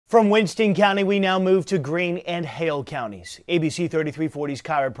From Winston County, we now move to Greene and Hale counties. ABC 3340's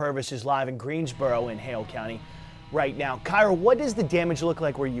Kyra Purvis is live in Greensboro in Hale County right now. Kyra, what does the damage look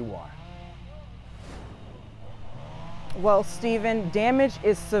like where you are? Well, Stephen, damage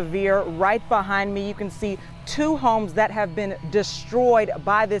is severe. Right behind me, you can see two homes that have been destroyed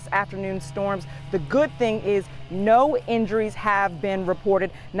by this afternoon's storms. The good thing is no injuries have been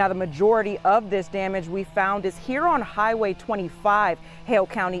reported. Now, the majority of this damage we found is here on Highway 25. Hale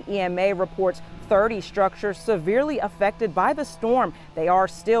County EMA reports 30 structures severely affected by the storm. They are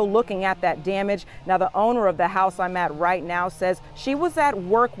still looking at that damage. Now, the owner of the house I'm at right now says she was at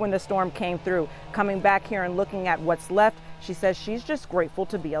work when the storm came through. Coming back here and looking at what's left, she says she's just grateful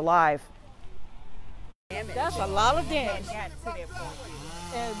to be alive. That's a lot of damage.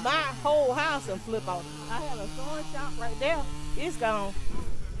 And my whole house will flip off. I had a sewing shop right there. It's gone.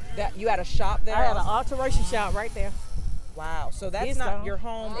 You had a shop there? I had an alteration shop right there. Wow. So that's not your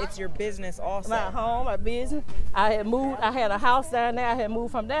home, it's your business also. My home, my business. I had moved, I had a house down there. I had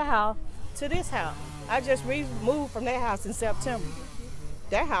moved from that house to this house. I just moved from that house in September.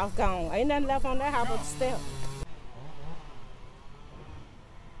 That house gone. Ain't nothing left on that house but the step.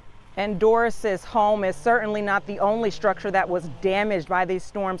 And Doris's home is certainly not the only structure that was damaged by these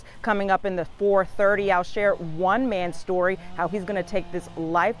storms. Coming up in the 4:30, I'll share one man's story, how he's going to take this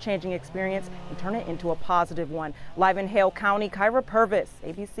life-changing experience and turn it into a positive one. Live in Hale County, Kyra Purvis,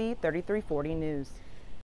 ABC 3340 News.